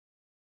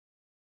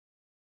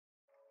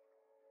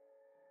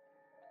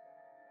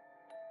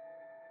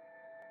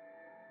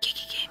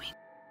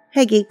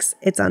Hey geeks,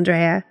 it's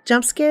Andrea.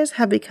 Jump scares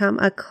have become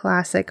a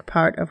classic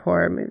part of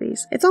horror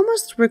movies. It's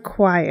almost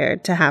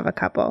required to have a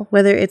couple.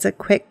 Whether it's a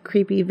quick,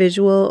 creepy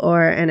visual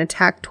or an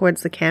attack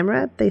towards the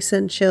camera, they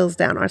send chills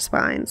down our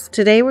spines.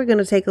 Today we're going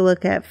to take a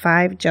look at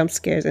 5 jump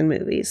scares in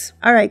movies.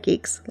 Alright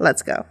geeks,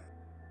 let's go.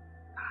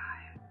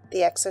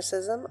 The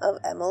Exorcism of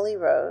Emily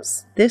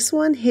Rose. This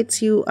one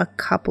hits you a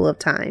couple of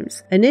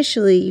times.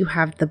 Initially, you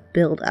have the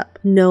build-up,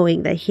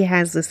 knowing that he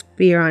has this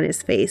fear on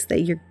his face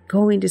that you're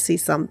going to see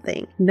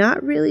something.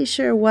 Not really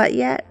sure what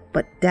yet,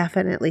 but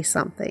definitely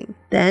something.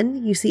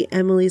 Then, you see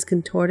Emily's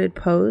contorted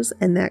pose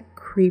and that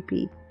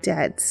creepy,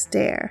 dead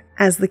stare.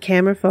 As the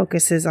camera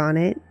focuses on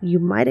it, you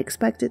might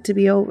expect it to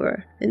be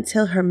over,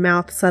 until her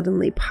mouth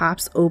suddenly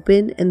pops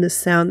open and the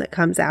sound that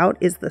comes out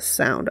is the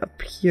sound of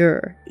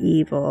pure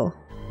evil.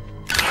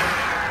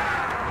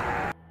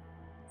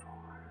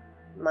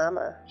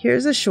 Mama.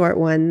 Here's a short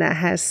one that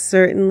has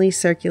certainly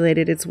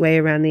circulated its way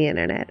around the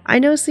internet. I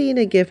know seeing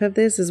a gif of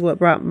this is what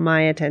brought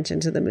my attention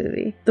to the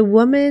movie. The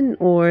woman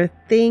or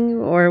thing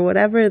or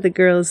whatever the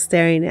girl is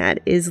staring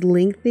at is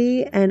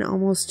lengthy and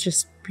almost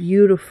just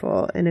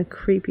beautiful in a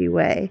creepy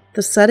way.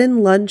 The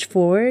sudden lunge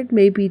forward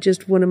may be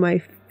just one of my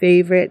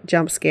favorite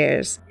jump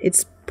scares.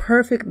 It's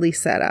perfectly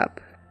set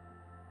up.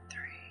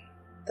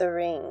 The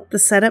Ring. The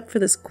setup for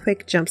this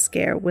quick jump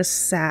scare was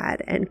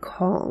sad and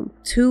calm.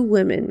 2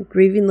 women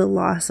grieving the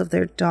loss of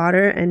their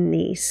daughter and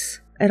niece.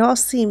 It all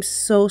seems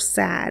so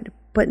sad,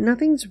 but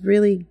nothing's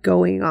really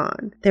going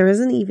on. There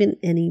isn't even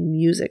any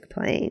music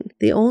playing.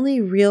 The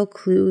only real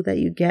clue that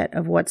you get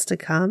of what's to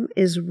come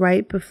is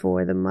right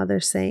before the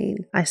mother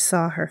saying, "I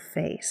saw her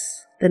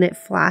face." Then it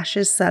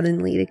flashes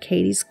suddenly to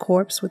Katie's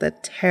corpse with a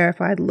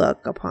terrified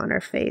look upon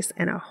her face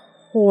and a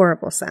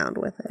horrible sound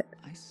with it.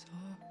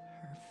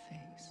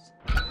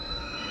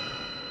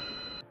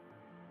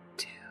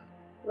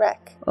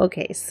 Wreck.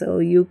 Okay, so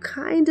you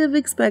kind of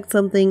expect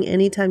something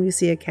anytime you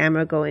see a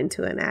camera go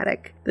into an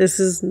attic. This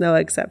is no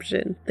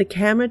exception. The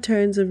camera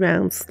turns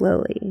around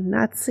slowly,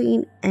 not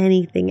seeing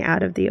anything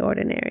out of the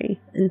ordinary,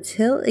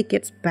 until it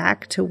gets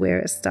back to where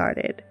it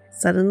started.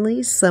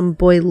 Suddenly, some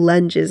boy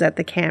lunges at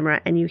the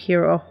camera and you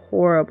hear a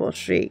horrible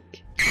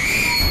shriek.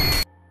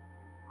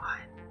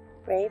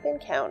 Grave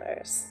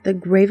Encounters. The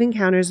Grave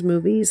Encounters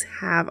movies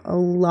have a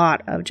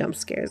lot of jump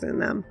scares in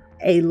them.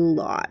 A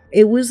lot.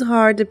 It was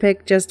hard to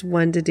pick just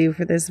one to do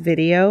for this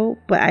video,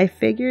 but I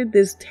figured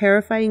this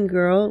terrifying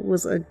girl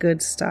was a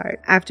good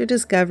start. After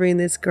discovering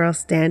this girl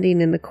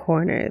standing in the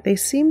corner, they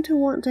seem to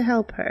want to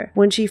help her.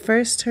 When she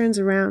first turns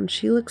around,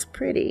 she looks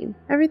pretty.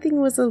 Everything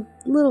was a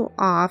little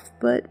off,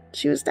 but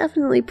she was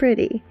definitely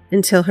pretty.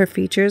 Until her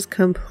features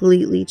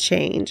completely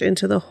change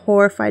into the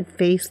horrified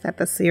face that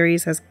the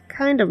series has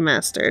kind of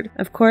mastered.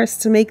 Of course,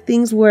 to make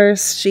things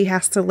worse, she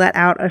has to let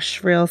out a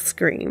shrill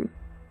scream.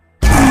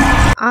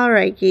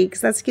 Alright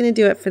geeks, that's gonna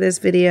do it for this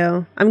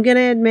video. I'm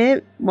gonna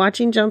admit,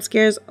 watching jump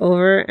scares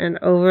over and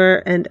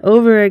over and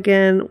over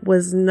again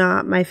was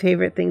not my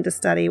favorite thing to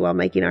study while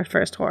making our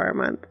first horror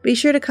month. Be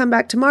sure to come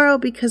back tomorrow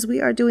because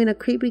we are doing a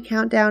creepy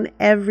countdown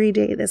every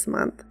day this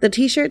month. The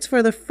t-shirts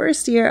for the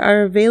first year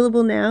are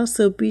available now,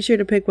 so be sure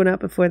to pick one up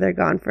before they're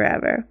gone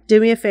forever.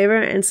 Do me a favor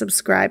and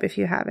subscribe if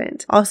you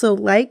haven't. Also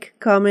like,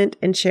 comment,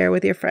 and share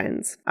with your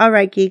friends.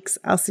 Alright geeks,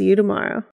 I'll see you tomorrow.